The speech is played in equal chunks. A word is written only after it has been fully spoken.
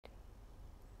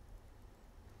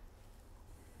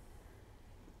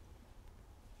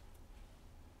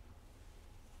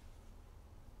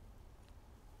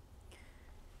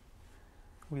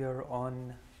We are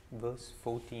on verse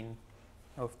 14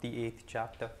 of the 8th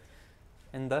chapter,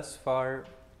 and thus far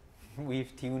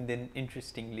we've tuned in,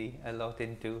 interestingly, a lot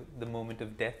into the moment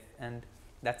of death, and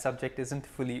that subject isn't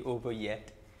fully over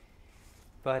yet.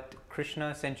 But Krishna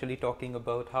essentially talking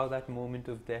about how that moment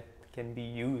of death can be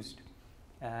used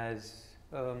as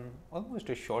almost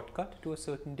a shortcut to a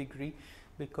certain degree,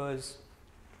 because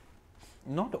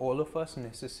not all of us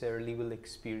necessarily will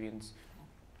experience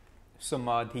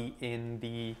samadhi in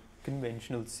the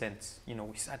conventional sense. You know,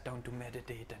 we sat down to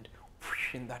meditate and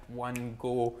in that one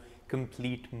go,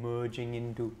 complete merging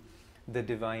into the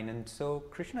divine. And so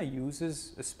Krishna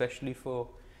uses, especially for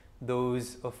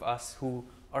those of us who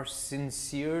are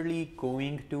sincerely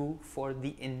going to, for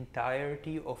the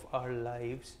entirety of our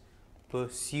lives,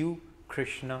 pursue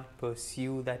Krishna,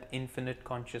 pursue that infinite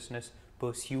consciousness,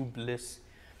 pursue bliss,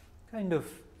 kind of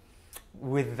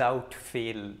without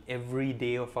fail. Every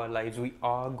day of our lives we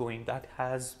are going, that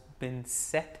has been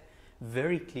set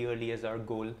very clearly as our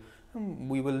goal.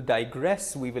 We will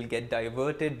digress, we will get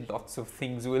diverted, lots of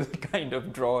things will kind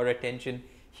of draw our attention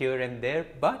here and there,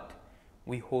 but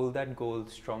we hold that goal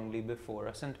strongly before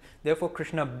us. And therefore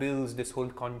Krishna builds this whole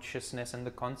consciousness and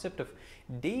the concept of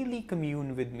daily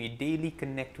commune with me, daily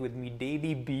connect with me,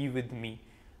 daily be with me.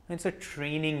 And it's a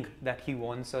training that he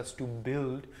wants us to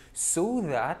build, so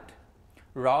that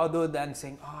rather than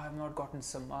saying, I've not gotten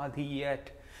samadhi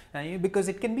yet, because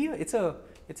it can be it's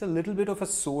a little bit of a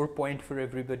sore point for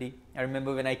everybody. I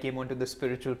remember when I came onto the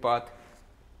spiritual path,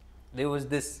 there was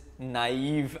this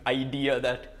naive idea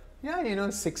that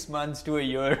 6 months to a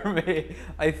year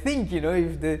I think,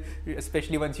 if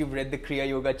especially once you've read the Kriya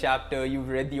Yoga chapter, you've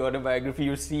read the autobiography,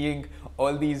 you're seeing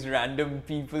all these random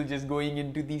people just going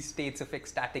into these states of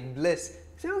ecstatic bliss.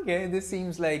 So okay, this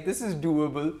seems like this is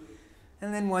doable.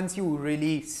 And then once you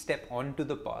really step onto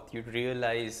the path, you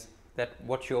realize that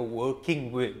what you're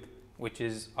working with, which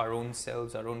is our own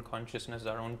selves, our own consciousness,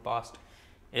 our own past,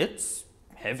 it's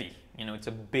heavy. It's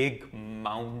a big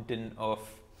mountain of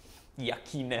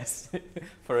yuckiness,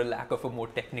 for a lack of a more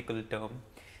technical term,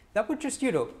 that we're just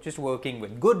working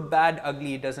with. Good, bad,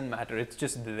 ugly, it doesn't matter. It's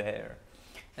just there.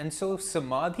 And so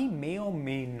samadhi may or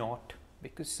may not,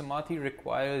 because samadhi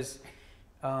requires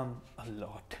a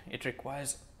lot. It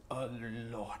requires a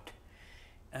lot.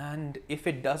 And if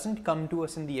it doesn't come to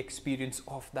us in the experience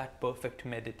of that perfect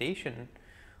meditation,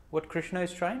 what Krishna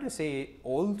is trying to say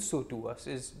also to us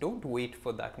is, don't wait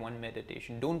for that one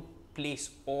meditation. Don't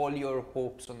place all your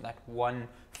hopes on that one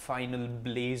final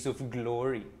blaze of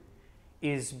glory.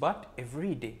 But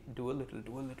every day, do a little,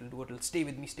 stay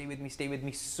with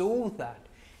me, so that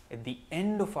at the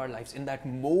end of our lives, in that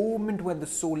moment when the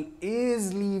soul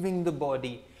is leaving the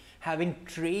body, having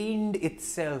trained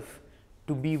itself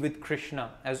to be with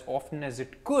Krishna as often as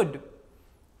it could,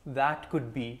 that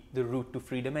could be the route to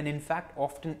freedom, and in fact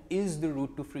often is the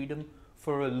route to freedom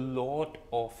for a lot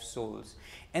of souls.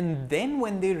 And then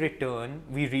when they return,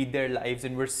 we read their lives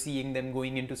and we're seeing them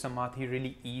going into samadhi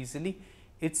really easily.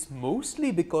 It's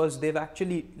mostly because they've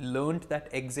actually learned that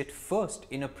exit first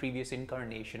in a previous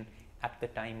incarnation at the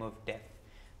time of death.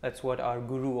 That's what our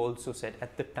Guru also said.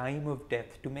 At the time of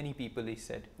death, to many people he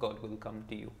said, God will come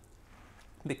to you,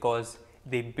 because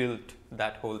they built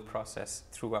that whole process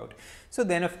throughout. So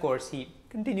then, of course, he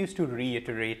continues to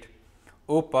reiterate,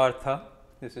 O Partha,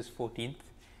 this is 14th,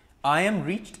 I am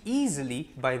reached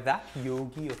easily by that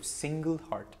yogi of single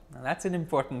heart. Now that's an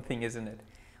important thing, isn't it?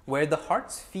 Where the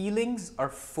heart's feelings are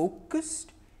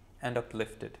focused and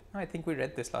uplifted. I think we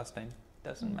read this last time,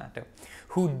 doesn't matter.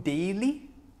 Who daily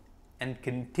and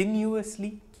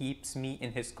continuously keeps me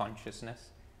in his consciousness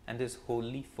and is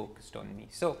wholly focused on me.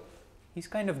 So he's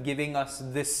kind of giving us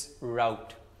this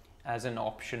route as an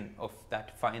option of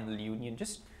that final union.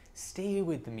 Just stay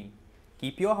with me.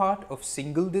 Keep your heart of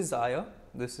single desire.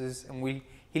 This is, and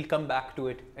he'll come back to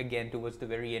it again towards the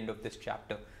very end of this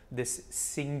chapter, this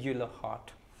singular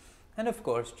heart. And of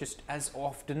course, just as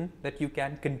often that you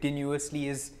can, continuously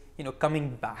is,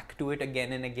 coming back to it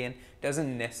again and again.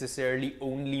 Doesn't necessarily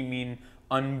only mean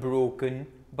unbroken,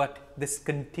 but this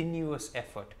continuous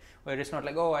effort, where it's not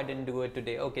like, oh, I didn't do it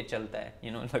today, okay, chalta hai.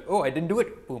 It's like, oh, I didn't do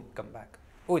it, boom, come back.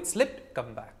 Oh, it slipped,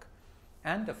 come back.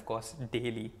 And of course,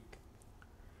 daily.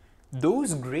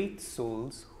 Those great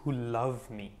souls who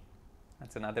love me,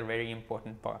 that's another very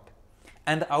important part,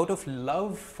 and out of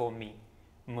love for me,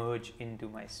 merge into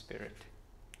my spirit,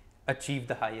 achieve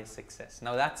the highest success.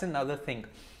 Now that's another thing.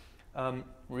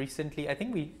 Recently, I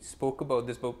think we spoke about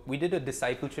this, but we did a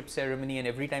discipleship ceremony, and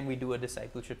every time we do a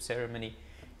discipleship ceremony,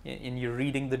 in you're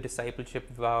reading the discipleship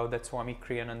vow that Swami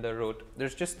Kriyananda wrote,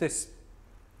 there's just this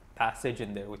passage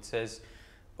in there which says,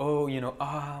 oh,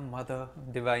 Mother,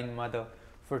 Divine Mother,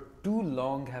 For too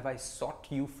long have I sought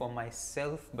you for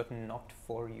myself, but not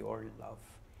for your love.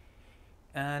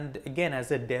 And again,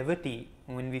 as a devotee,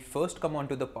 when we first come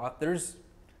onto the path, there's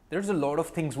a lot of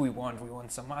things we want. We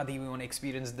want samadhi, we want to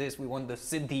experience this, we want the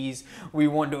siddhis, we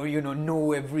want to,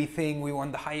 know everything, we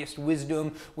want the highest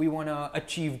wisdom, we want to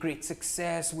achieve great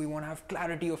success, we want to have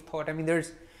clarity of thought. I mean,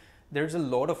 there's a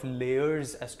lot of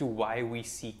layers as to why we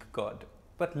seek God.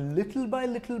 But little by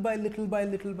little by little by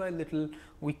little by little,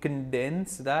 we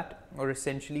condense that, or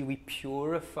essentially we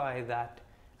purify that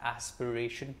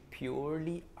aspiration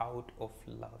purely out of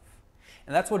love.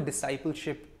 And that's what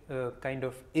discipleship kind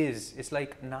of is. It's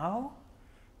like, now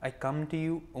I come to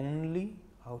you only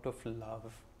out of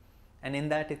love. And in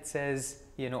that it says,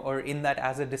 or in that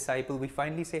as a disciple, we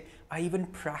finally say, I even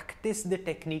practice the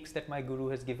techniques that my guru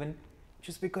has given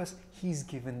just because he's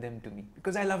given them to me,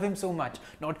 because I love him so much.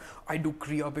 Not I do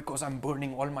kriya because I'm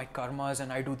burning all my karmas,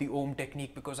 and I do the Om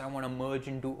technique because I want to merge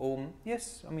into Om.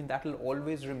 Yes, I mean, that will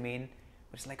always remain,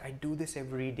 but it's like I do this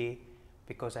every day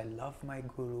because I love my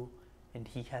guru and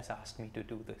he has asked me to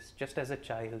do this, just as a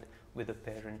child with a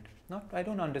parent. Not, I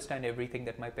don't understand everything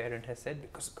that my parent has said,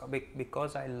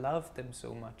 because I love them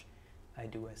so much, I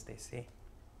do as they say.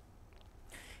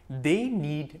 They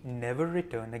need never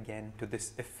return again to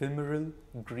this ephemeral,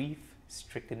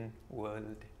 grief-stricken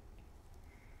world.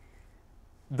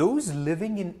 Those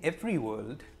living in every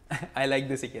world, I like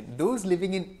this again, those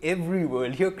living in every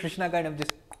world, here Krishna kind of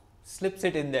just slips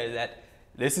it in there that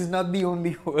this is not the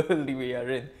only world we are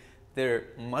in. There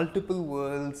are multiple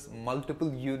worlds,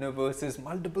 multiple universes,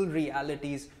 multiple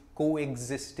realities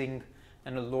coexisting,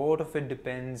 and a lot of it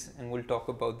depends, and we'll talk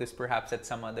about this perhaps at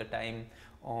some other time,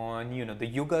 on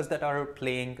the yugas that are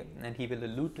playing, and he will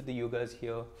allude to the yugas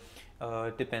here.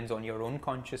 Depends on your own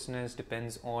consciousness,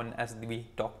 depends on, as we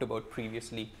talked about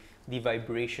previously, the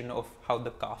vibration of how the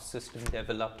caste system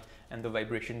developed and the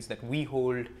vibrations that we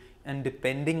hold, and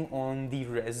depending on the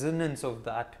resonance of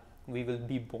that, we will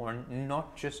be born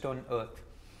not just on earth.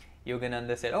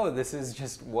 Yogananda said, this is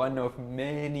just one of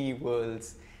many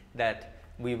worlds that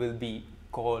we will be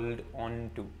called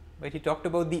onto. But he talked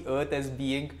about the earth as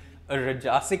being a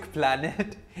Rajasic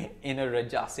planet in a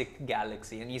Rajasic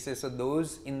galaxy. And he says, so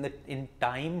those in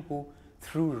time who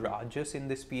through Rajas in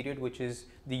this period, which is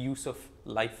the use of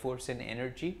life force and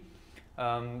energy,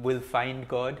 will find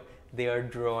God, they are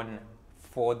drawn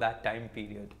for that time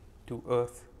period to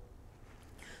earth.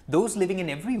 Those living in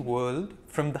every world,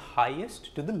 from the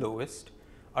highest to the lowest,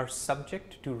 are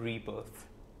subject to rebirth.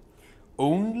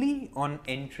 Only on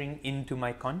entering into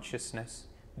my consciousness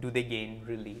do they gain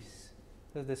release.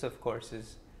 So this, of course,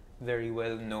 is very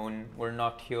well known. We're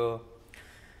not here.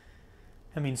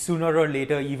 I mean, sooner or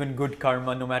later, even good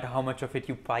karma, no matter how much of it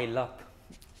you pile up,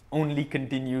 only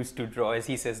continues to draw, as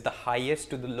he says, the highest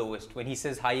to the lowest. When he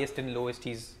says highest and lowest,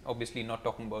 he's obviously not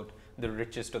talking about the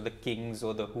richest or the kings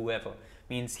or the whoever.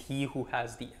 Means he who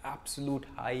has the absolute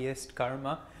highest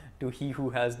karma to he who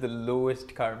has the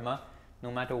lowest karma.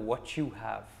 No matter what you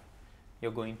have,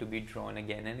 you're going to be drawn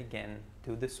again and again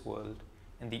to this world.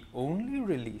 And the only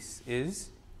release is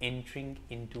entering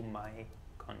into my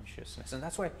consciousness. And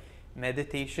that's why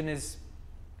meditation is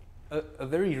a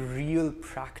very real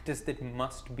practice that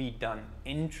must be done.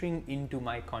 Entering into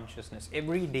my consciousness.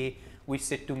 Every day we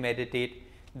sit to meditate,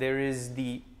 there is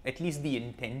at least the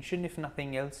intention, if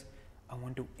nothing else. I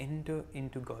want to enter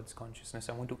into God's consciousness.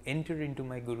 I want to enter into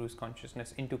my Guru's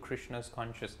consciousness, into Krishna's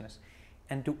consciousness.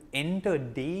 And to enter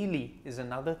daily is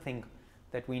another thing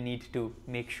that we need to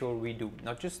make sure we do.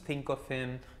 Not just think of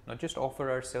him, not just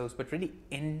offer ourselves, but really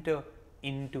enter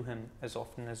into him as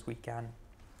often as we can.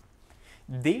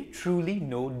 They truly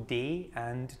know day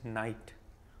and night,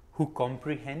 who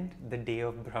comprehend the day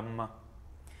of Brahma,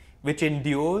 which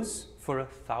endures for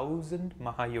 1,000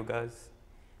 Mahayugas,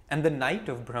 and the night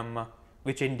of Brahma,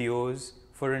 which endures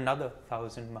for another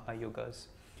 1,000 Mahayugas.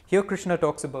 Here Krishna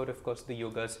talks about, of course, the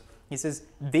yogas. He says,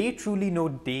 they truly know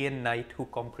day and night who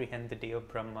comprehend the day of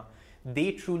Brahma.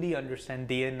 They truly understand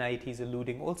day and night. He's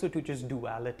alluding also to just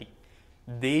duality.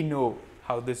 They know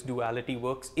how this duality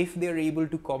works if they're able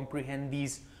to comprehend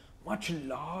these much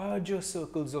larger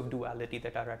circles of duality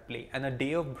that are at play. And a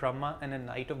day of Brahma and a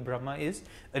night of Brahma is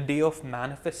a day of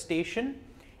manifestation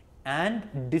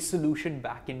and dissolution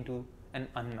back into an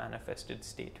unmanifested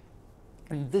state.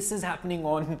 And this is happening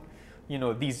on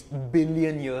these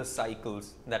billion-year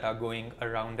cycles that are going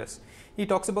around us. He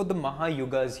talks about the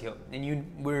Mahayugas here,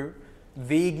 and we're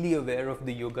vaguely aware of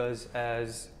the yugas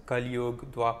as Kali Yuga,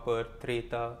 Dwapar,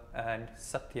 Treta, and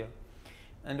Satya.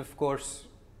 And of course,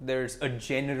 there's a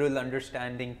general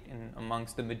understanding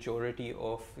amongst the majority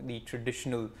of the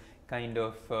traditional kind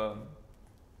of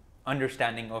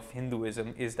understanding of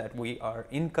Hinduism is that we are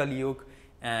in Kali Yuga,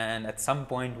 and at some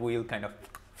point we'll kind of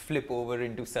flip over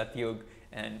into Satyug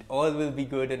and all will be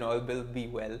good and all will be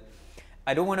well.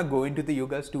 I don't want to go into the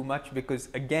yugas too much because,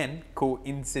 again,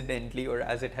 coincidentally, or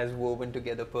as it has woven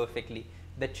together perfectly,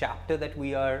 the chapter that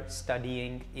we are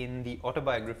studying in the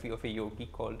autobiography of a yogi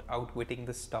called Outwitting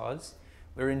the Stars,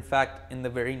 where in fact in the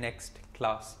very next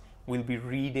class we'll be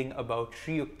reading about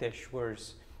Sri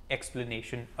Yukteswar's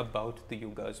explanation about the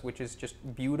yugas, which is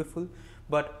just beautiful.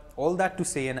 But all that to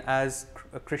say, and as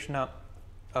Krishna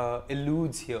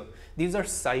alludes here, these are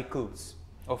cycles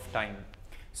of time.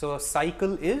 So a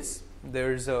cycle is,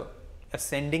 there's a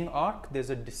ascending arc, there's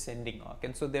a descending arc,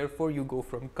 and so therefore you go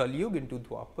from Kali Yuga into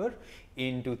Dwapar,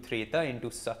 into Treta, into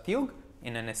Satyug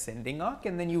in an ascending arc,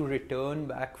 and then you return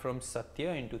back from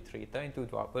Satya into Treta, into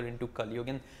Dwapar, into Kali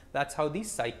Yuga, and that's how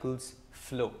these cycles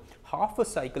flow. Half a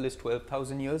cycle is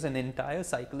 12,000 years, an entire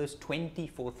cycle is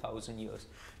 24,000 years.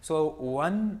 So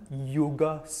one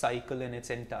yuga cycle in its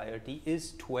entirety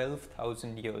is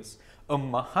 12,000 years. A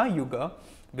Mahayuga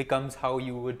becomes how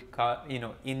you would,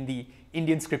 in the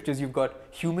Indian scriptures, you've got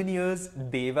human years,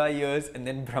 Deva years, and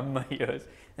then Brahma years.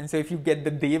 And so if you get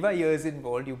the Deva years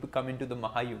involved, you come into the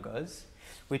Mahayugas,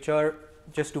 which are,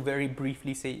 just to very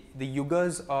briefly say, the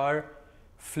yugas are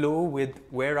flow with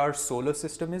where our solar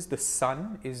system is. The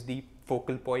sun is the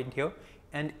focal point here,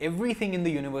 and everything in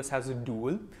the universe has a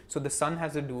dual. So the sun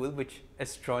has a dual which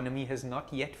astronomy has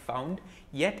not yet found,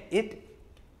 yet it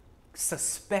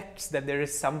suspects that there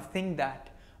is something that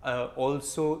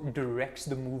also directs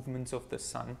the movements of the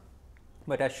sun.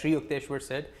 But as Sri Yukteswar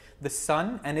said, the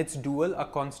sun and its dual are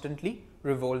constantly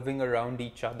revolving around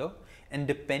each other, and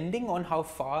depending on how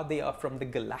far they are from the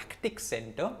galactic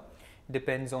center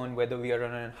depends on whether we are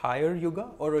on a higher yuga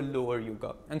or a lower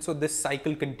yuga. And so this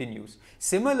cycle continues.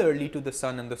 Similarly to the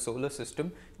sun and the solar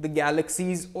system, the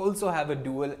galaxies also have a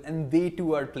dual, and they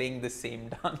too are playing the same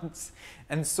dance,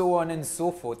 and so on and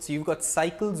so forth. So you've got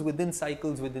cycles within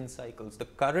cycles within cycles. The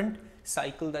current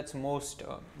cycle that's most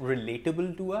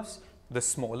relatable to us, the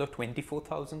smaller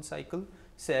 24,000 cycle,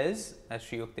 says, as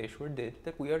Sri Yukteswar did,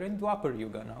 that we are in Dwapar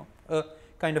Yuga now,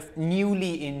 kind of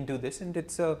newly into this, and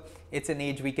it's an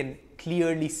age we can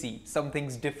clearly see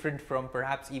something's different from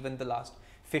perhaps even the last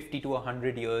 50 to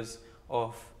 100 years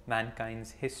of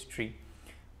mankind's history.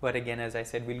 But again, as I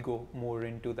said, we'll go more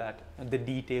into that, the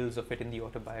details of it in the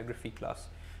autobiography class.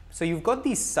 So you've got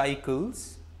these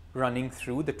cycles running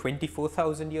through, the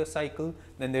 24,000 year cycle,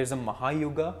 then there's a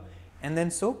Mahayuga, and then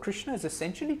so Krishna is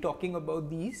essentially talking about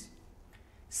these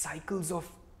cycles of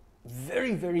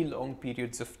very, very long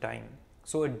periods of time.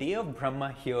 So a day of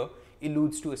Brahma here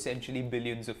alludes to essentially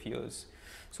billions of years.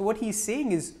 So what he's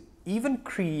saying is, even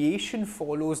creation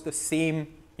follows the same,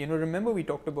 remember we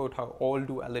talked about how all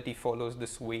duality follows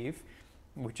this wave,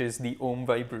 which is the Om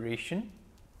vibration.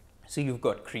 So you've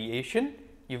got creation,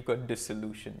 you've got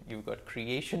dissolution, you've got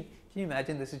creation. Can you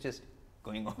imagine this is just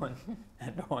going on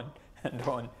and on and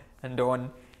on and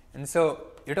on? And so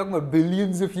you're talking about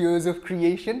billions of years of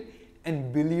creation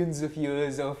and billions of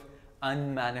years of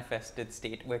unmanifested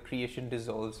state where creation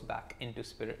dissolves back into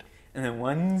spirit. And then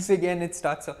once again it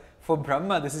starts up. For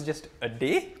Brahma, this is just a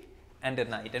day and a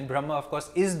night. And Brahma, of course,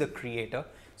 is the creator,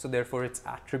 so therefore it's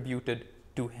attributed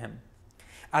to him.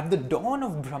 At the dawn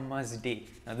of Brahma's day,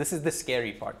 now this is the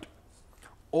scary part,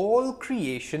 all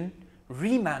creation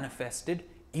remanifested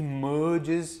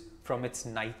emerges from its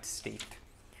night state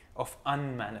of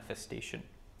unmanifestation.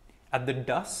 At the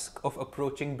dusk of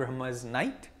approaching Brahma's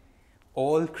night,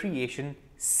 all creation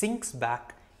sinks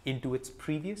back into its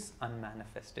previous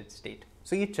unmanifested state.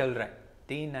 So ye chal raha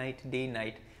hai, day,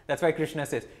 night. That's why Krishna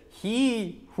says,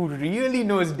 he who really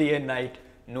knows day and night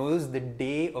knows the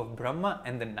day of Brahma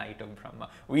and the night of Brahma.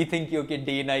 We think, okay,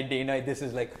 day, night, this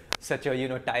is like such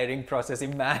a, tiring process.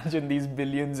 Imagine these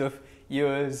billions of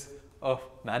years of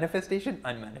manifestation,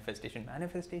 unmanifestation,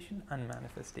 manifestation,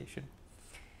 unmanifestation.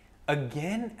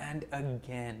 Again and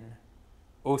again,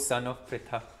 O son of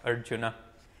Partha, Arjuna,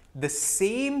 the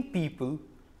same people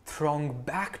throng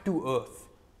back to earth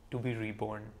to be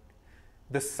reborn.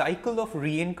 The cycle of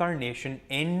reincarnation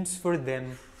ends for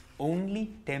them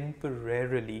only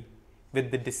temporarily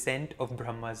with the descent of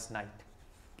Brahma's night.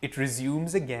 It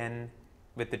resumes again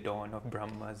with the dawn of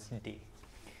Brahma's day.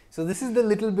 So this is the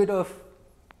little bit of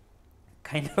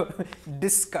kind of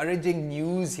discouraging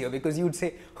news here, because you would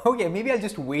say, okay, maybe I'll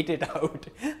just wait it out.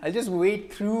 I'll just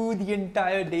wait through the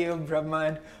entire day of Brahma,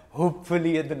 and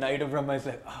hopefully at the night of Brahma it's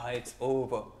like, it's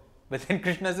over. But then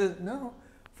Krishna says, no,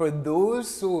 for those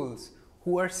souls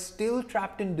who are still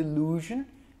trapped in delusion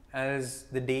as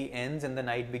the day ends and the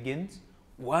night begins,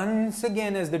 once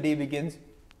again as the day begins,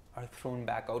 are thrown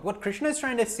back out. What Krishna is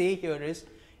trying to say here is,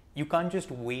 you can't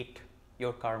just wait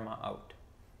your karma out.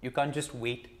 You can't just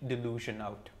wait delusion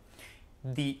out.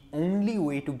 The only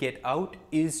way to get out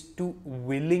is to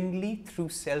willingly, through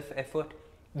self-effort,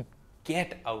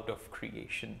 get out of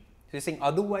creation. So he's saying,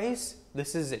 otherwise,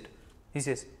 this is it. He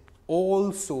says,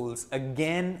 all souls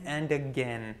again and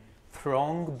again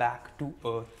throng back to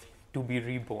earth to be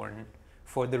reborn,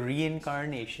 for the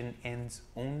reincarnation ends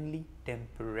only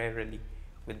temporarily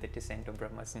with the descent of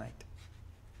Brahma's night.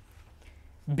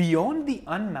 Beyond the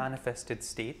unmanifested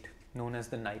state, known as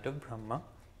the night of Brahma,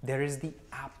 there is the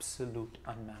absolute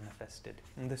unmanifested.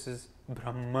 And this is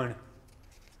Brahman,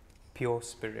 pure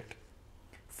spirit,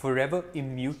 forever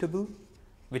immutable,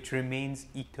 which remains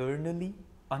eternally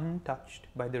untouched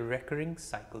by the recurring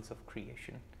cycles of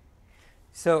creation.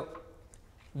 So,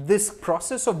 this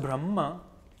process of Brahma,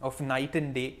 of night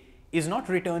and day, is not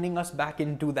returning us back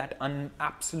into that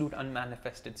absolute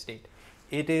unmanifested state.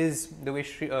 It is, the way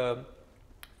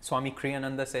Swami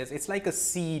Kriyananda says, it's like a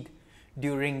seed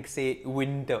during, say,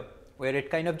 winter, where it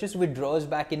kind of just withdraws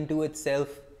back into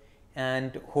itself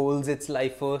and holds its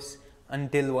life force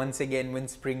until once again when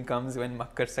spring comes, when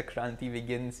Makar Sankranti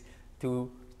begins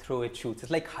to throw its shoots.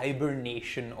 It's like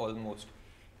hibernation almost.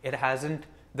 It hasn't,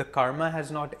 the karma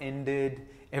has not ended,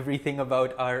 everything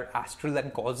about our astral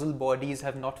and causal bodies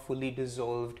have not fully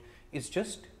dissolved. It's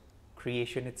just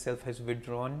creation itself has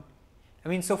withdrawn. I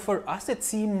mean, so for us it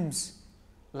seems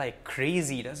like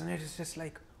crazy, doesn't it? It's just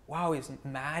like, wow, it's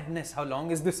madness. How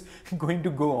long is this going to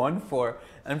go on for?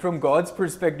 And from God's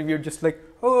perspective, you're just like,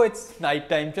 oh, it's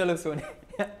nighttime, chalo sone.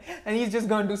 And he's just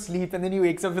gone to sleep, and then he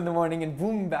wakes up in the morning and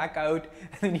boom, back out.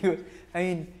 And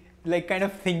then like kind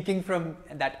of thinking from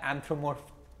that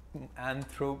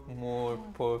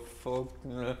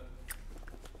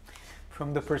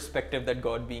from the perspective that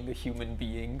God being a human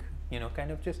being,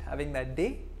 kind of just having that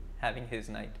day, having his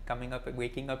night, coming up,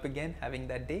 waking up again, having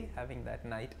that day, having that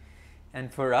night.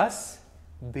 And for us,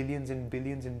 billions and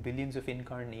billions and billions of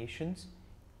incarnations,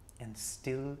 and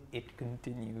still it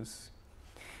continues.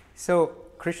 So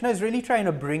Krishna is really trying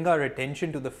to bring our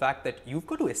attention to the fact that you've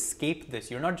got to escape this.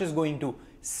 You're not just going to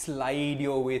slide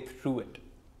your way through it.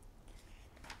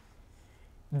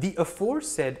 The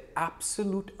aforesaid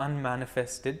absolute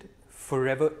unmanifested,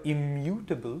 forever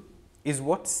immutable, is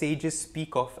what sages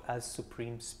speak of as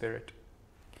Supreme Spirit.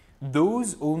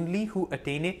 Those only who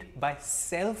attain it by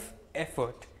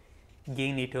self-effort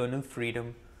gain eternal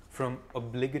freedom from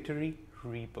obligatory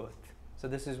rebirth. So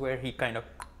this is where he kind of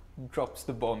drops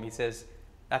the bomb. He says,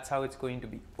 that's how it's going to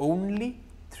be. Only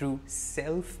through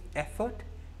self-effort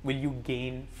will you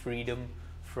gain freedom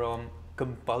from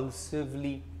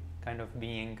compulsively kind of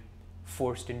being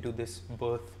forced into this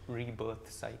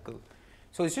birth-rebirth cycle.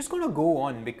 So it's just going to go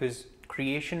on, because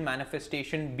creation,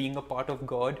 manifestation, being a part of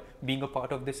God, being a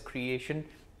part of this creation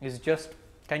is just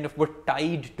kind of, we're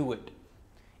tied to it.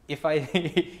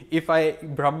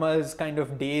 If Brahma's kind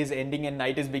of day is ending and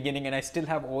night is beginning, and I still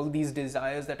have all these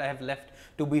desires that I have left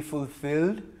to be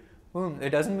fulfilled, it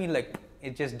doesn't mean like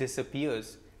it just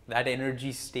disappears. That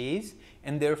energy stays,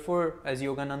 and therefore, as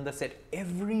Yogananda said,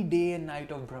 every day and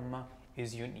night of Brahma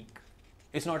is unique.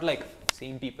 It's not like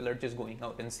same people are just going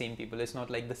out and same people. It's not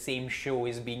like the same show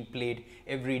is being played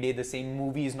every day, the same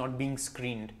movie is not being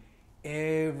screened.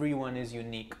 Everyone is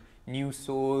unique. New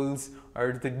souls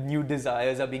or the new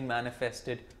desires are being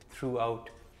manifested throughout.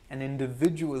 And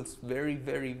individuals, very,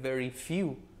 very, very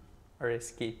few, are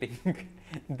escaping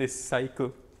this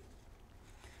cycle.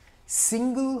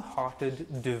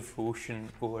 Single-hearted devotion,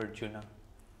 O Arjuna,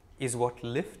 is what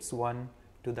lifts one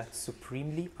to that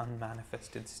supremely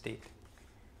unmanifested state.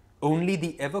 Only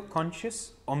the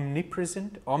ever-conscious,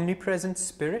 omnipresent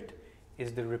spirit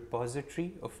is the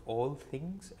repository of all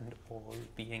things and all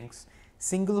beings.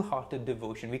 Single-hearted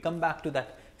devotion. We come back to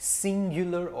that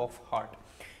singular of heart.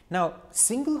 Now,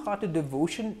 single-hearted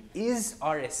devotion is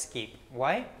our escape.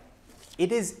 Why?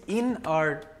 It is in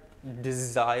our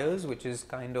desires, which is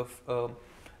kind of a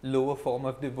lower form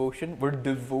of devotion. We're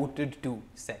devoted to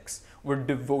sex. We're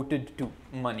devoted to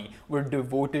money. We're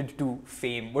devoted to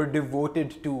fame. We're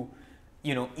devoted to,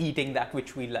 eating that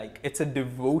which we like. It's a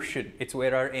devotion. It's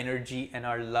where our energy and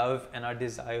our love and our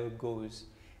desire goes.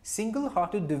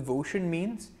 Single-hearted devotion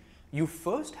means you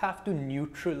first have to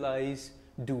neutralize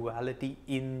duality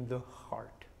in the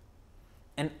heart.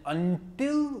 And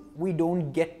until we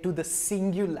don't get to the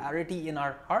singularity in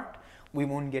our heart, we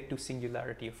won't get to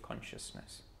singularity of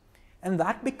consciousness. And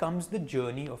that becomes the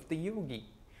journey of the yogi.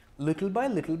 Little by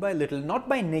little by little, not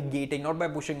by negating, not by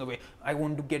pushing away, I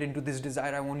want to get into this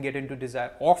desire, I won't get into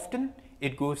desire. Often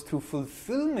it goes through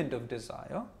fulfillment of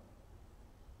desire,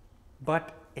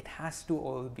 but it has to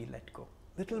all be let go.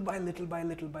 Little by little by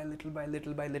little by little by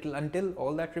little by little, until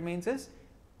all that remains is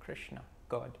Krishna,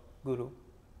 God, Guru.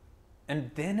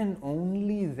 And then and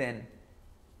only then,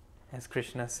 as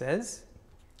Krishna says,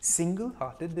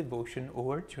 single-hearted devotion, O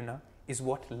Arjuna, is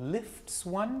what lifts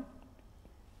one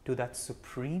to that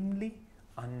supremely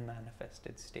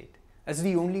unmanifested state. That's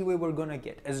the only way we're going to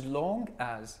get. As long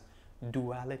as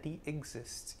duality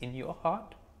exists in your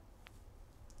heart,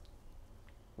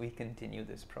 we continue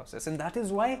this process. And that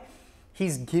is why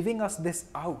he's giving us this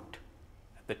out.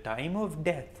 At the time of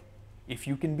death, if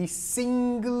you can be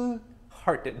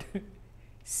single-hearted,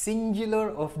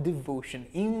 singular of devotion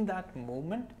in that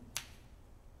moment,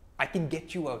 I can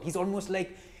get you out. He's almost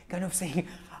like kind of saying,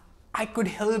 I could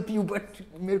help you, but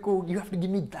Mirko, you have to give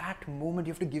me that moment.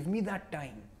 You have to give me that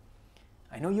time.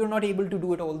 I know you're not able to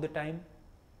do it all the time,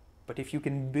 but if you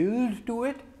can build to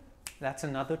it, that's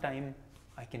another time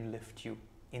I can lift you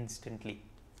instantly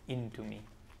into me.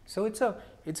 So it's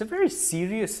a very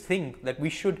serious thing that we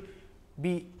should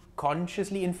be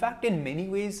consciously, in fact, in many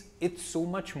ways, it's so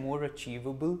much more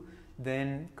achievable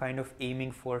than kind of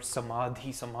aiming for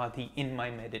samadhi in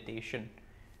my meditation.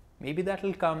 Maybe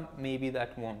that'll come, maybe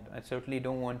that won't. I certainly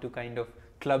don't want to kind of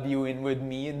club you in with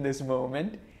me in this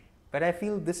moment, but I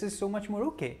feel this is so much more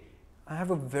okay. I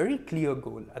have a very clear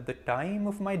goal at the time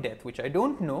of my death, which I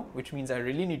don't know, which means I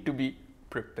really need to be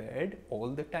prepared all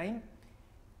the time.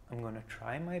 I'm going to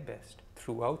try my best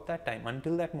throughout that time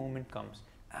until that moment comes,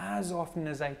 as often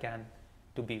as I can,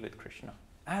 to be with Krishna,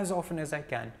 as often as I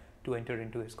can to enter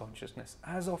into his consciousness,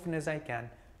 as often as I can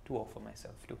to offer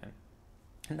myself to him.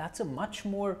 And that's a much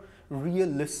more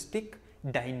realistic,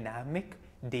 dynamic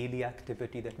daily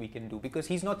activity that we can do, because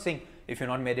he's not saying if you're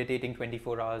not meditating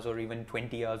 24 hours or even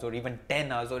 20 hours or even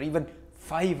 10 hours or even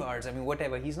 5 hours, I mean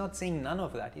whatever, he's not saying none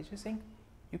of that. He's just saying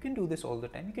you can do this all the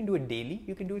time, you can do it daily,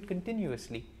 you can do it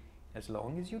continuously, as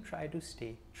long as you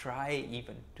try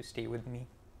even to stay with me.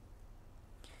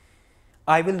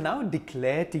 I will now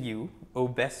declare to you, O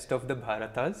best of the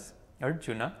Bharatas,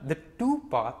 Arjuna, the two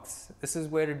paths. This is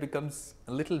where it becomes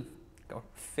a little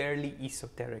fairly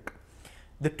esoteric.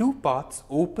 The two paths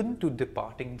open to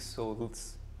departing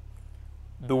souls.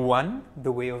 The one,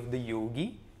 the way of the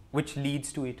yogi, which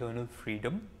leads to eternal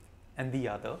freedom, and the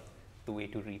other, the way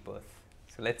to rebirth.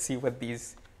 So let's see what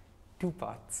these two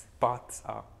paths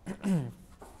are.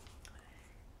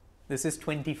 This is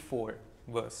 24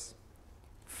 verse.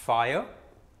 Fire,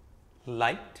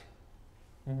 light,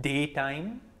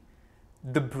 daytime,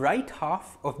 the bright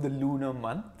half of the lunar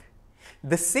month,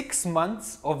 the 6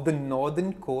 months of the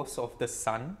northern course of the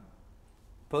sun,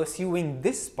 pursuing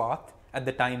this path at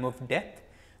the time of death,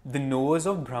 the knowers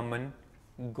of Brahman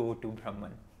go to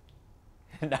Brahman.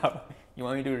 Now, you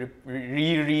want me to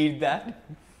reread that?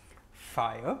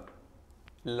 Fire,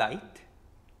 light,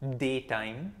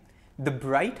 daytime, the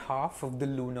bright half of the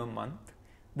lunar month,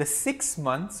 the 6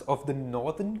 months of the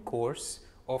northern course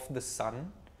of the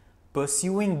sun,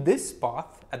 pursuing this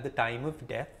path at the time of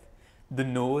death, the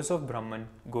knowers of Brahman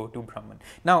go to Brahman.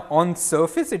 Now, on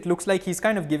surface, it looks like he's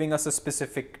kind of giving us a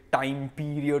specific time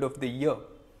period of the year.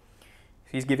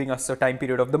 He's giving us a time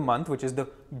period of the month, which is the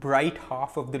bright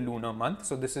half of the lunar month.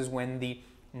 So this is when the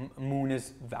moon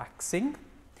is waxing.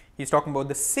 He's talking about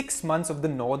the 6 months of the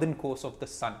northern course of the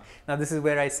sun. Now, this is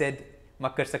where I said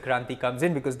Makar Sankranti comes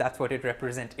in, because that's what it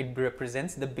represents. It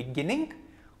represents the beginning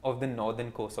of the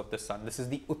northern course of the sun. This is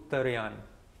the Uttarayan,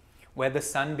 where the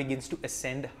sun begins to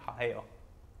ascend higher.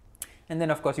 And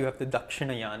then, of course, you have the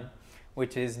Dakshinayan,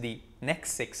 which is the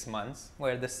next 6 months,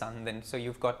 where the sun then, so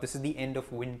you've got, this is the end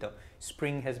of winter,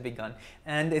 spring has begun.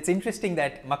 And it's interesting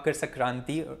that Makar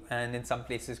Sankranti, and in some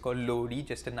places called Lodi,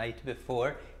 just a night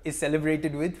before, is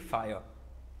celebrated with fire,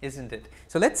 isn't it?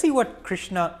 So let's see what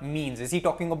Krishna means. Is he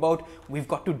talking about we've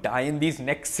got to die in these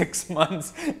next 6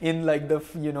 months in like the,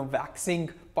 waxing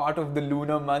part of the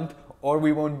lunar month, or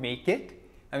we won't make it?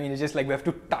 I mean, it's just like we have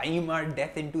to time our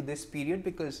death into this period,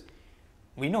 because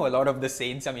we know a lot of the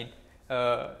saints, I mean,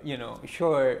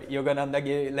 sure,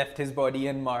 Yogananda left his body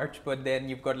in March, but then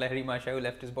you've got Lahiri Mahasaya who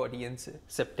left his body in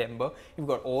September. You've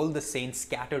got all the saints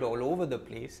scattered all over the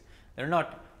place. They're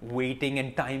not waiting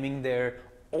and timing their,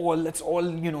 let's all,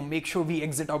 make sure we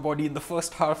exit our body in the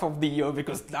first half of the year,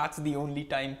 because that's the only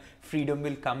time freedom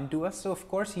will come to us. So, of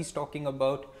course, he's talking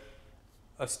about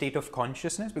a state of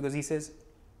consciousness, because he says,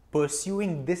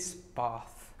 pursuing this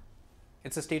path.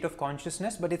 It's a state of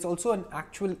consciousness, but it's also an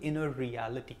actual inner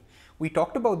reality. We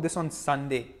talked about this on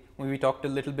Sunday, when we talked a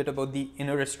little bit about the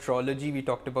inner astrology. We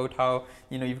talked about how,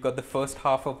 you've got the first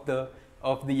half of the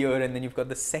of the year, and then you've got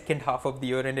the second half of the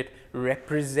year, and it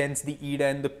represents the Ida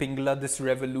and the Pingala, this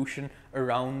revolution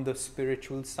around the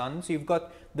spiritual sun. So you've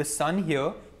got the sun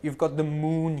here, you've got the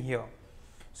moon here.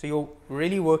 So you're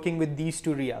really working with these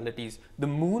two realities. The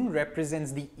moon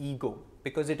represents the ego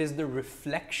because it is the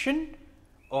reflection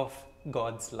of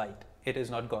God's light. It is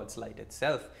not God's light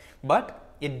itself,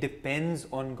 but it depends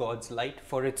on God's light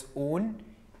for its own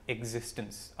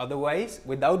existence. Otherwise,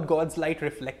 without God's light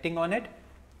reflecting on it,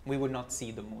 we would not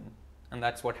see the moon. And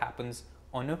that's what happens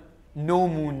on a no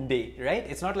moon day, right?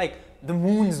 It's not like the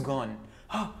moon's gone.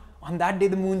 Oh, on that day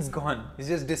the moon's gone. It's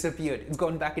just disappeared. It's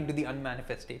gone back into the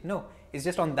unmanifest state. No, it's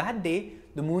just on that day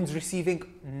the moon's receiving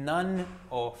none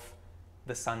of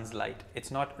the sun's light.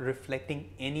 It's not reflecting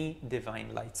any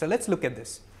divine light. So let's look at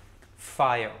this.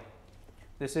 Fire.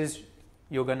 This is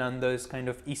Yogananda's kind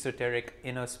of esoteric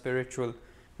inner spiritual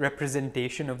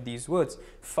representation of these words.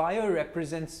 Fire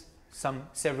represents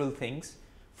several things.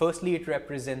 Firstly, it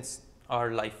represents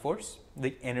our life force,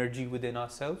 the energy within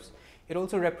ourselves. It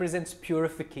also represents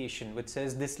purification, which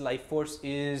says this life force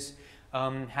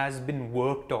has been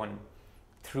worked on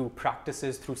through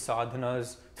practices, through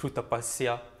sadhanas, through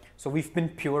tapasya. So we've been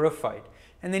purified.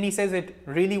 And then he says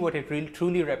what it really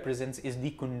truly represents is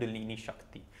the Kundalini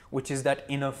Shakti, which is that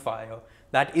inner fire.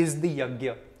 That is the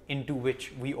yajna into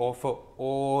which we offer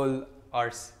all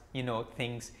our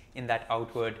things in that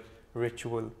outward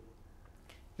ritual.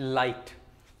 Light.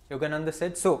 Yogananda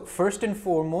said, so first and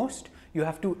foremost, you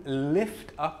have to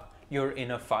lift up your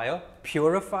inner fire,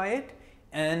 purify it,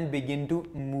 and begin to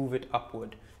move it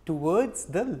upward towards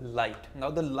the light. Now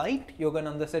the light,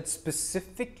 Yogananda said,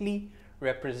 specifically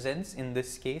represents, in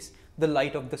this case, the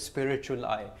light of the spiritual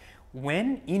eye.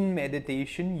 When in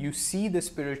meditation you see the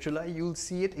spiritual eye, you'll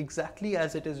see it exactly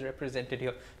as it is represented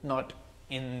here, not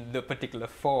in the particular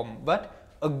form, but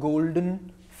a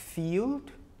golden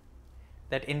field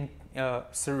that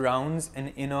surrounds an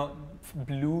inner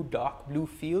dark blue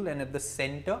field, and at the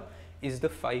center is the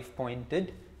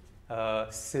 5-pointed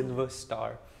silver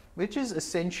star, which is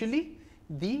essentially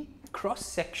the cross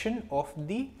section of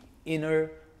the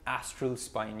inner astral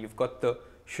spine. You've got the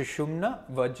Shushumna,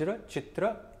 Vajra,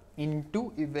 Chitra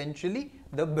into eventually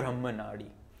the Brahmanadi,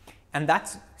 and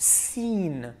that's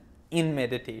seen in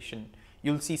meditation.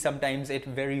 You'll see sometimes it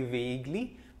very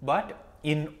vaguely, but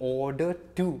in order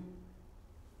to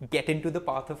get into the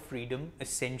path of freedom,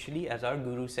 essentially, as our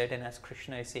Guru said and as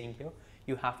Krishna is saying here,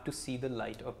 you have to see the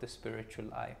light of the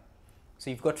spiritual eye. So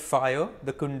you've got fire,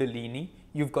 the Kundalini,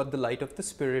 you've got the light of the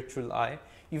spiritual eye,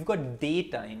 you've got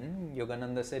daytime.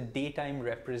 Yogananda said daytime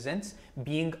represents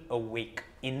being awake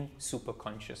in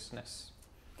superconsciousness.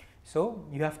 So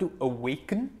you have to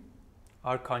awaken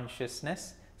our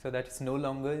consciousness so that it's no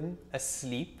longer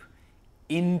asleep,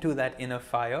 into that inner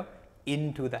fire,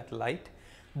 into that light.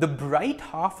 The bright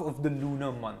half of the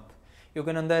lunar month.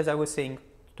 Yogananda, as I was saying,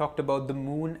 talked about the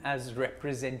moon as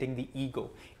representing the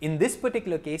ego. In this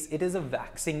particular case, it is a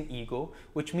waxing ego,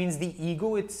 which means the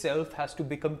ego itself has to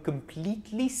become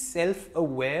completely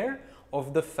self-aware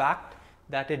of the fact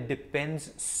that it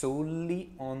depends solely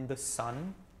on the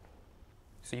sun.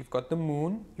 So you've got the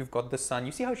moon, you've got the sun.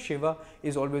 You see how Shiva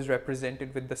is always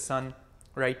represented with the sun,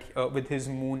 right, with his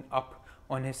moon up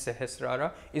on his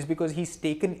Sahasrara, is because he's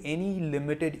taken any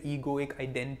limited egoic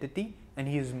identity and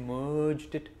he has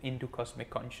merged it into cosmic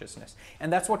consciousness.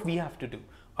 And that's what we have to do.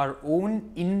 Our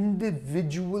own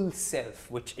individual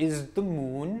self, which is the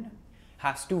moon,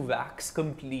 has to wax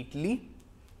completely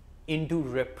into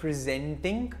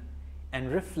representing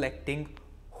and reflecting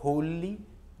wholly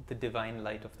the divine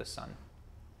light of the sun.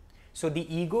 So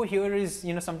the ego here is,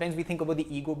 sometimes we think about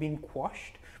the ego being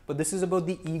quashed, but this is about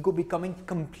the ego becoming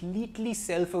completely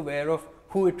self-aware of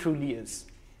who it truly is.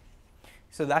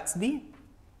 So that's the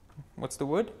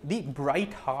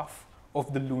bright half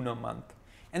of the lunar month.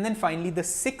 And then finally, the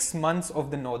 6 months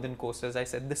of the northern coast, as I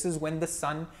said, this is when the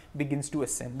sun begins to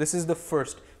ascend. This is the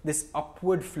first, this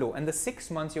upward flow. And the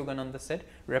 6 months, Yogananda said,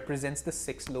 represents the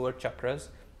 6 lower chakras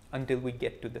until we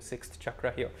get to the 6th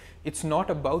chakra here. It's not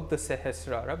about the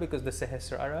Sahasrara, because the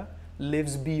Sahasrara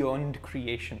lives beyond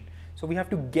creation. So we have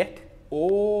to get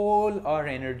all our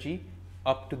energy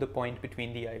up to the point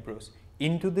between the eyebrows,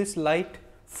 into this light,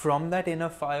 from that inner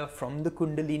fire, from the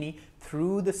Kundalini,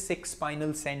 through the 6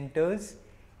 spinal centers,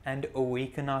 and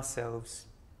awaken ourselves.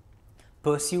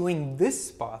 Pursuing this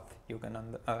path,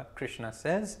 Krishna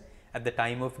says, at the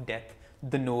time of death,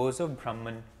 the knowers of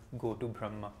Brahman go to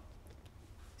Brahma.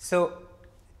 So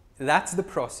that's the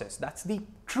process. That's the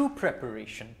true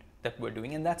preparation that we're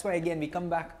doing. And that's why, again, we come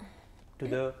back to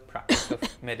the practice of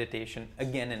meditation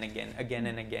again and again, again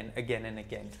and again, again and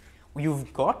again.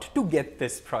 You've got to get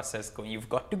this process going. You've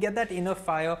got to get that inner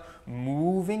fire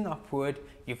moving upward.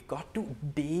 You've got to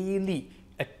daily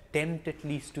attempt at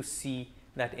least to see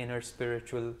that inner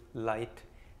spiritual light.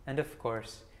 And of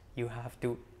course, you have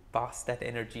to pass that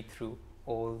energy through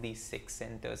all these 6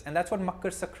 centers. And that's what Makar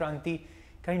Sankranti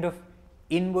kind of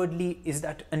inwardly is,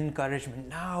 that encouragement.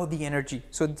 Now the energy.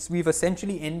 So we've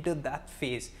essentially entered that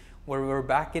phase where we're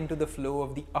back into the flow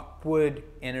of the upward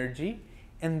energy.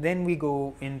 And then we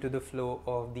go into the flow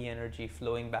of the energy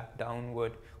flowing back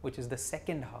downward, which is the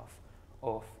second half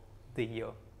of the year.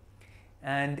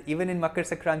 And even in Makar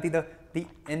Sankranti, the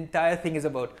entire thing is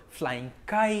about flying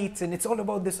kites, and it's all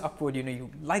about this upward. You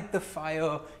light the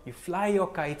fire, you fly your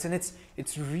kites, and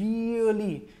it's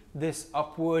really this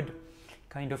upward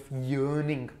kind of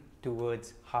yearning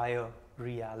towards higher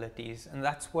realities. And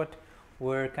that's what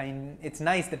it's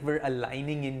nice that we're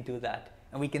aligning into that.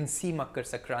 And we can see Makar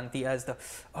Sankranti as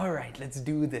all right, let's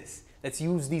do this. Let's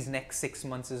use these next 6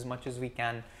 months as much as we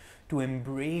can to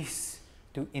embrace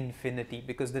to infinity,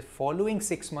 because the following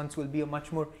 6 months will be a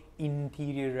much more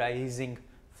interiorizing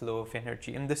flow of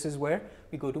energy. And this is where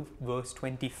we go to verse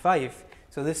 25.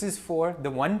 So this is for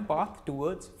the one path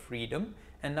towards freedom.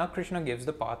 And now Krishna gives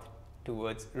the path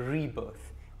towards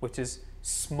rebirth, which is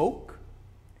smoke,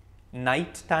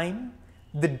 night time,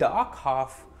 the dark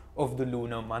half of the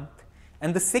lunar month,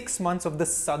 and the 6 months of the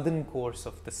southern course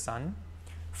of the sun.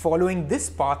 Following this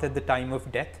path at the time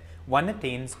of death, one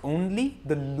attains only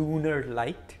the lunar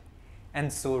light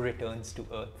and so returns to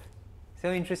earth.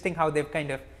 So interesting how they've kind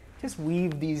of just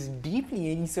weaved these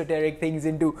deeply esoteric things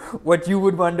into what you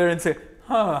would wonder and say,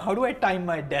 how do I time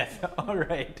my death? All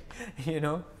right,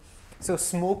 So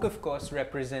smoke, of course,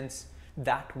 represents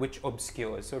that which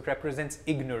obscures. So it represents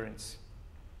ignorance.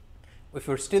 If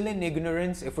we're still in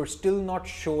ignorance, if we're still not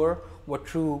sure what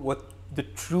the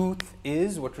truth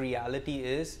is, what reality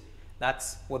is,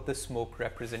 that's what the smoke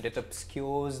represents. It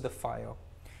obscures the fire.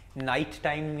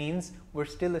 Nighttime means we're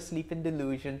still asleep in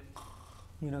delusion,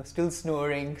 still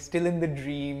snoring, still in the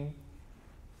dream.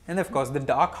 And of course, the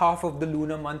dark half of the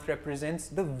lunar month represents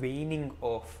the waning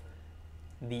of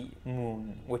the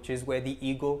moon, which is where the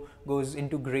ego goes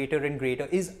into greater and greater,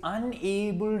 is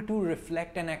unable to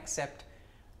reflect and accept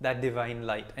that divine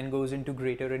light, and goes into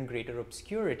greater and greater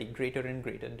obscurity, greater and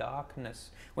greater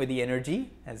darkness, where the energy,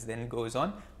 as then goes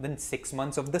on, then 6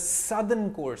 months of the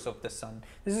southern course of the sun.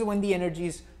 This is when the energy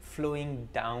is flowing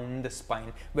down the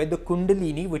spine, where the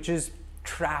kundalini, which is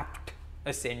trapped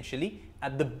essentially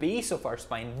at the base of our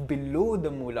spine, below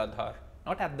the Mooladhara,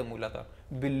 not at the Mooladhara,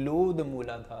 below the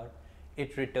Mooladhara,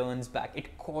 it returns back.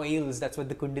 It coils. That's what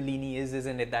the kundalini is,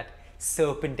 isn't it? That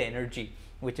serpent energy,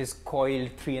 which is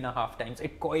coiled 3.5 times.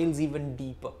 It coils even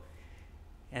deeper.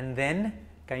 And then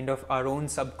kind of our own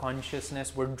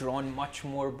subconsciousness, we're drawn much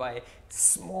more by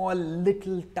small,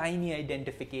 little, tiny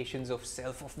identifications of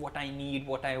self, of what I need,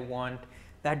 what I want.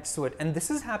 That's what. And this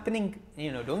is happening,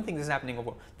 don't think this is happening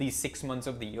over these 6 months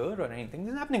of the year or anything.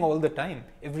 This is happening all the time.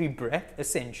 Every breath,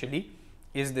 essentially,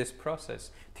 is this process.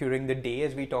 During the day,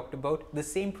 as we talked about, the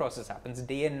same process happens.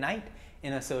 Day and night,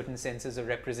 in a certain sense, is a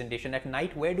representation. At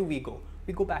night, where do we go?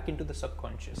 We go back into the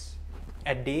subconscious.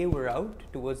 At day, we're out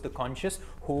towards the conscious,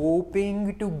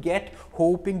 hoping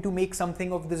to make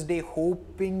something of this day,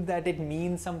 hoping that it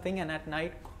means something. And at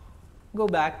night, go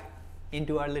back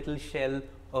into our little shell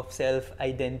of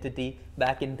self-identity,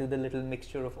 back into the little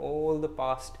mixture of all the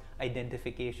past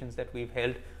identifications that we've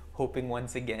held, hoping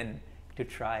once again to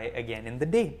try again in the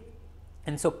day.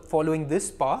 And so following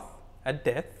this path at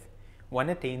death, one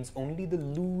attains only the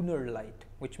lunar light,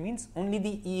 which means only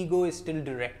the ego is still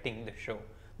directing the show.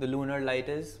 The lunar light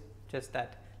is just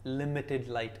that limited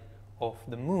light of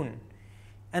the moon,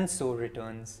 and so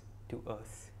returns to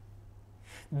earth.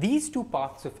 These two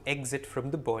paths of exit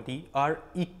from the body are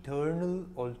eternal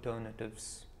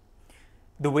alternatives.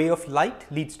 The way of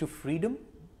light leads to freedom,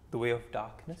 the way of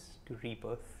darkness to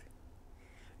rebirth.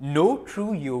 No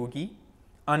true yogi,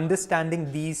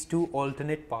 understanding these two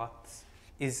alternate paths,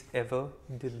 is ever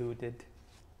deluded.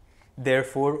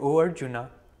 Therefore, O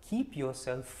Arjuna, keep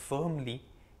yourself firmly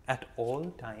at all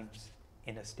times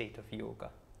in a state of yoga.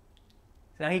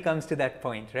 So now he comes to that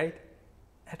point, right?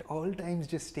 At all times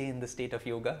just stay in the state of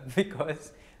yoga,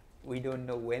 because we don't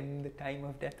know when the time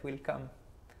of death will come.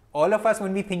 All of us,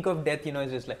 when we think of death,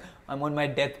 it's just like, I'm on my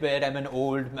deathbed, I'm an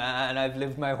old man, I've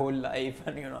lived my whole life,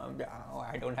 and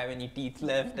I don't have any teeth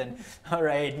left, and all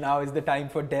right, now is the time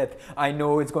for death. I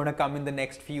know it's going to come in the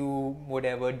next few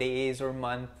days or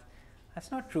months. That's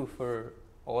not true for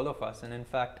all of us, and in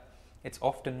fact, it's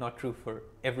often not true for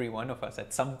every one of us.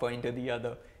 At some point or the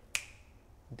other,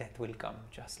 death will come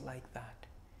just like that.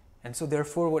 And so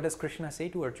therefore, what does Krishna say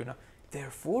to Arjuna?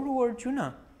 Therefore, O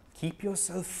Arjuna, keep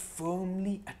yourself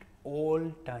firmly at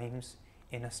all times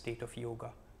in a state of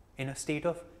yoga, in a state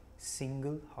of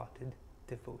single-hearted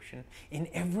devotion. In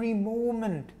every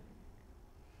moment,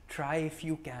 try if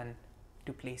you can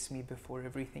to place me before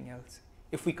everything else.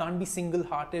 If we can't be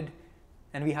single-hearted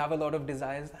and we have a lot of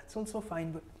desires, that's also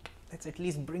fine, but let's at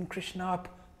least bring Krishna up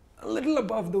a little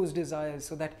above those desires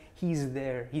so that he's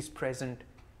there, he's present,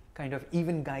 kind of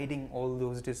even guiding all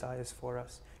those desires for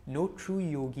us. No true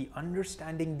yogi,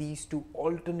 understanding these two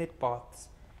alternate paths,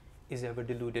 is ever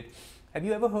deluded. Have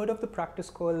you ever heard of the practice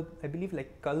called, I believe,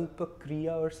 like Kalpa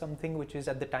Kriya or something, which is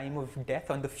at the time of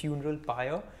death on the funeral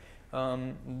pyre,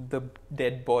 the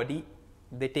dead body,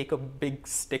 they take a big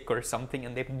stick or something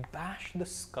and they bash the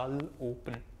skull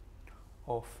open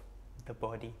of the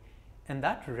body. And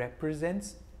that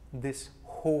represents this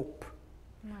hope,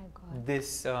 My God.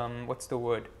 this, what's the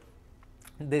word?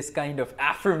 This kind of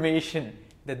affirmation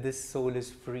that this soul is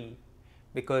free,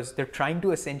 because they're trying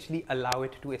to essentially allow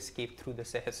it to escape through the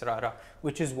Sahasrara,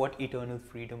 which is what eternal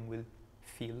freedom will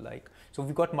feel like. So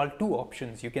we've got two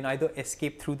options. You can either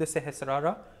escape through the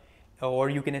Sahasrara, or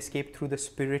you can escape through the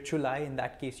spiritual eye. In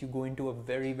that case, you go into a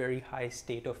very, very high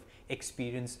state of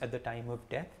experience at the time of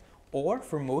death. Or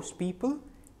for most people,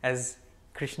 as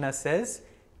Krishna says,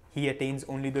 he attains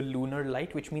only the lunar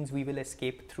light, which means we will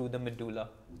escape through the medulla,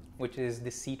 which is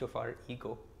the seat of our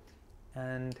ego.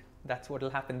 And that's what will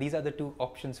happen. These are the two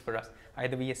options for us.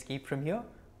 Either we escape from here,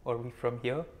 or we from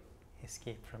here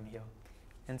escape from here.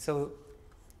 And so,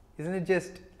 isn't it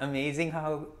just amazing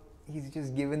how he's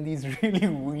just given these really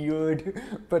weird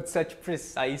but such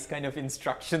precise kind of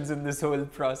instructions in this whole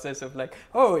process of like,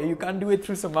 oh, you can't do it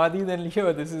through samadhi, then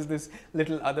here, this is this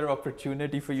little other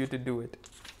opportunity for you to do it.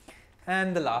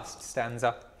 And the last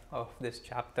stanza of this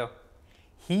chapter.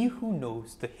 He who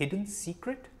knows the hidden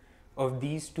secret of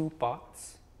these two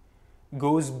paths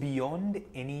goes beyond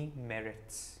any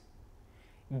merits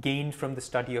gained from the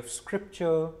study of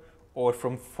scripture, or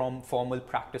from formal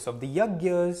practice of the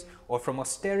yagyas, or from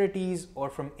austerities, or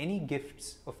from any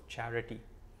gifts of charity.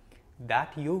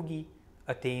 That yogi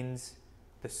attains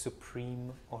the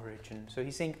supreme origin. So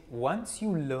he's saying, once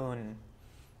you learn,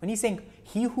 when he's saying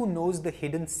he who knows the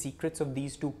hidden secrets of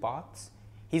these two paths,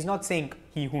 he's not saying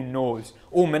he who knows,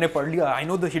 oh, maine padh liya, I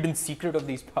know the hidden secret of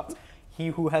these paths. He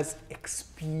who has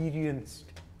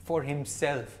experienced for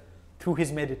himself through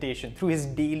his meditation, through his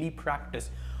daily practice,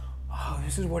 oh,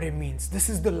 this is what it means. This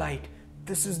is the light.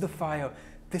 This is the fire.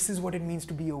 This is what it means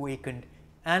to be awakened.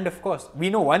 And of course, we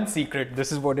know one secret.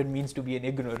 This is what it means to be in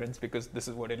ignorance, because this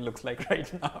is what it looks like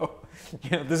right now.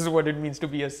 This is what it means to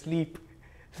be asleep.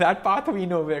 That path we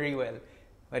know very well.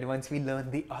 But once we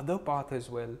learn the other path as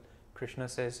well, Krishna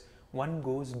says, one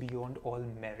goes beyond all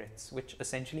merits, which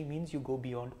essentially means you go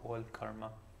beyond all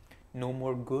karma. No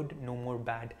more good, no more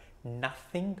bad.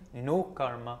 Nothing, no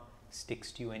karma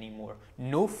sticks to you anymore.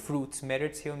 No fruits.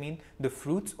 Merits here mean the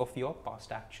fruits of your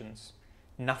past actions.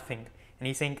 Nothing. And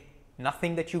he's saying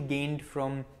nothing that you gained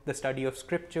from the study of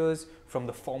scriptures, from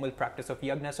the formal practice of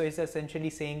yajna. So he's essentially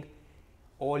saying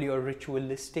all your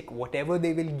ritualistic, whatever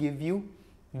they will give you,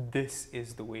 this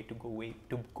is the way to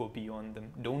go beyond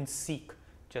them. Don't seek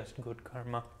just good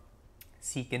karma.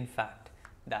 Seek, in fact,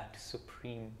 that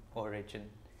supreme origin.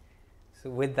 So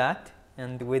with that,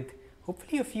 and with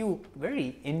hopefully a few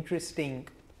very interesting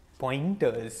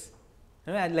pointers,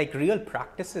 like real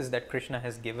practices that Krishna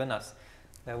has given us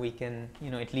that we can,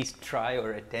 at least try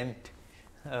or attempt.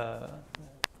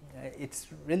 It's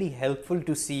really helpful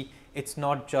to see it's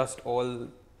not just all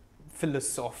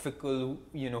philosophical,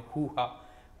 hoo-ha,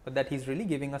 but that he's really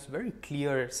giving us very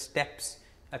clear steps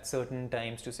at certain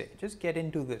times to say, just get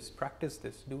into this, practice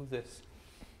this, do this.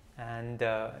 And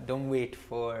don't wait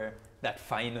for that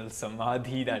final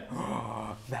samadhi, that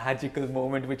magical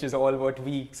moment, which is all what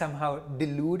we somehow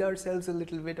delude ourselves a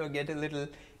little bit or get a little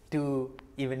too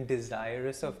even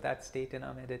desirous of that state in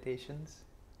our meditations.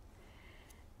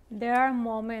 There are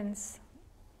moments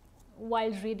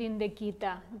while reading the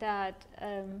Gita that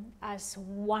as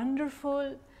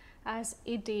wonderful as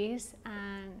it is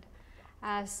and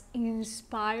as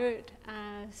inspired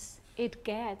as it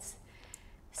gets,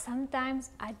 sometimes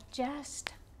I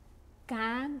just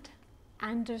can't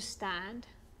understand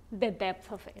the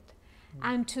depth of it.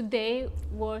 And today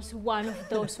was one of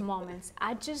those moments.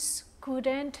 I just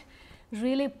couldn't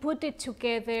really put it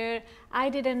together. I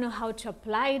didn't know how to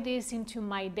apply this into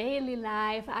my daily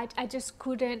life. I just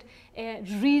couldn't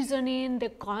reason in the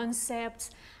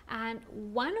concepts. And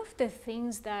one of the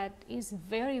things that is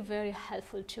very, very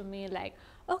helpful to me, like,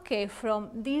 okay, from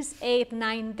these 8,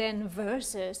 9, 10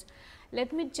 verses,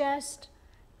 let me just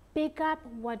pick up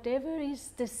whatever is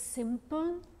the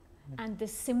simple and the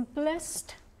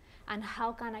simplest, and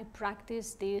how can I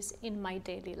practice this in my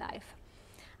daily life.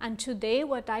 And today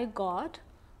what I got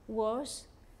was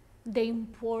the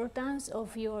importance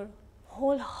of your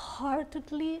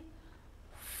wholeheartedly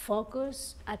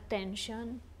focus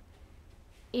attention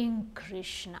in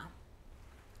Krishna.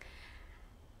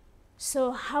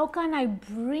 So how can I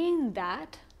bring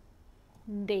that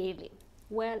daily?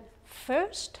 Well,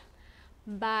 first,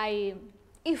 by,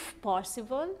 if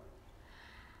possible,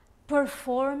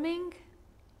 performing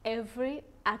every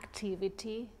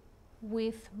activity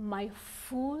with my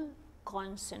full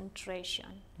concentration.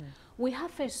 We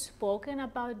have spoken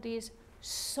about this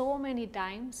so many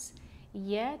times,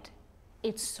 yet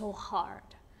it's so hard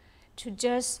to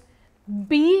just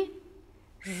be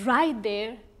right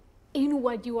there in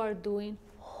what you are doing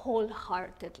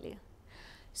wholeheartedly.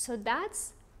 So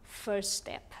that's first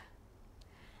step.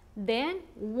 Then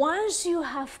once you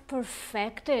have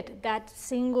perfected that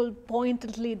single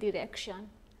pointedly direction,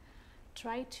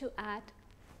 try to add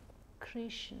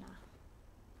Krishna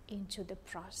into the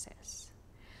process.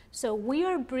 So we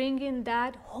are bringing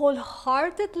that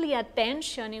wholeheartedly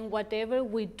attention in whatever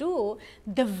we do,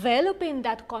 developing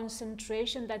that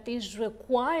concentration that is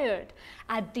required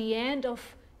at the end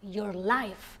of your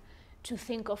life to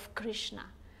think of Krishna.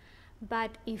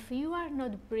 But if you are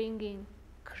not bringing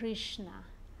Krishna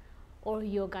or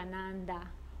Yogananda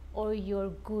or your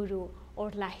Guru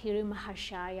or Lahiri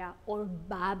Mahashaya or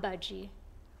Babaji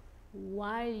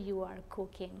while you are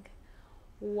cooking,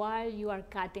 while you are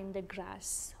cutting the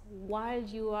grass, while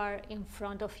you are in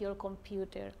front of your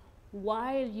computer,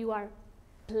 while you are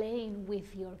playing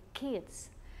with your kids,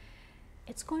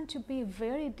 it's going to be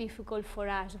very difficult for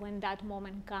us when that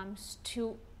moment comes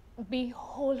to be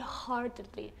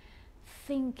wholeheartedly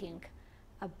thinking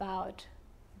about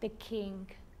the King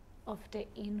of the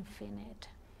Infinite.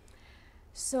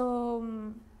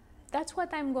 So that's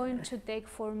what I'm going to take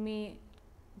for me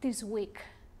this week.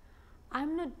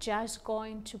 I'm not just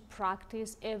going to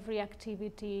practice every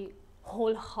activity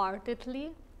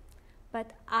wholeheartedly,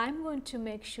 but I'm going to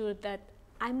make sure that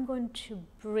I'm going to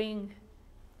bring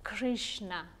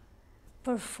Krishna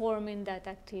performing that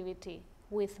activity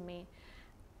with me,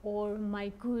 or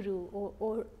my Guru,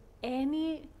 or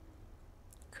any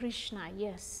Krishna.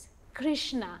 Yes,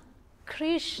 Krishna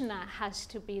has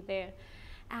to be there,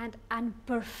 and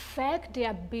perfect the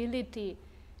ability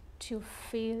to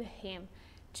feel him,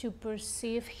 to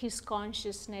perceive his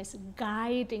consciousness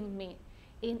guiding me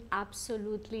in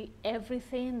absolutely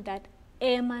everything that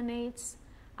emanates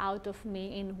out of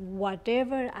me, in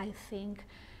whatever I think.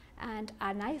 And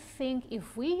I think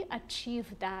if we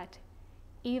achieve that,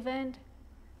 even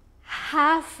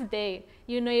half day,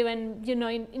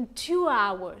 in 2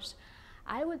 hours,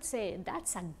 I would say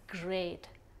that's a great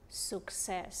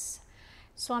success.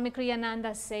 Swami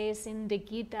Kriyananda says in the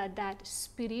Gita that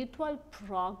spiritual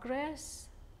progress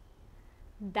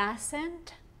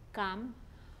doesn't come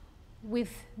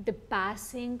with the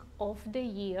passing of the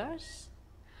years,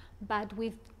 but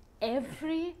with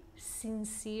every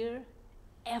sincere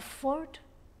effort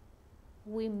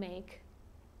we make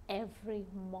every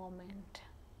moment.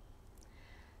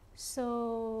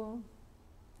 So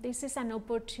this is an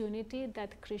opportunity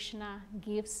that Krishna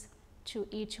gives to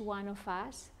each one of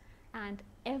us, and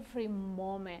every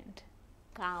moment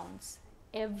counts.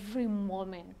 Every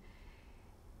moment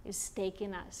is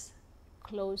taking us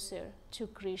closer to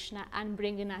Krishna and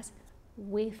bringing us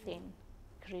within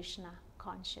Krishna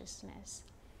consciousness.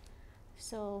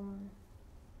 So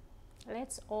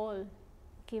let's all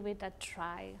give it a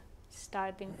try,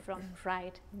 starting from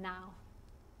right now.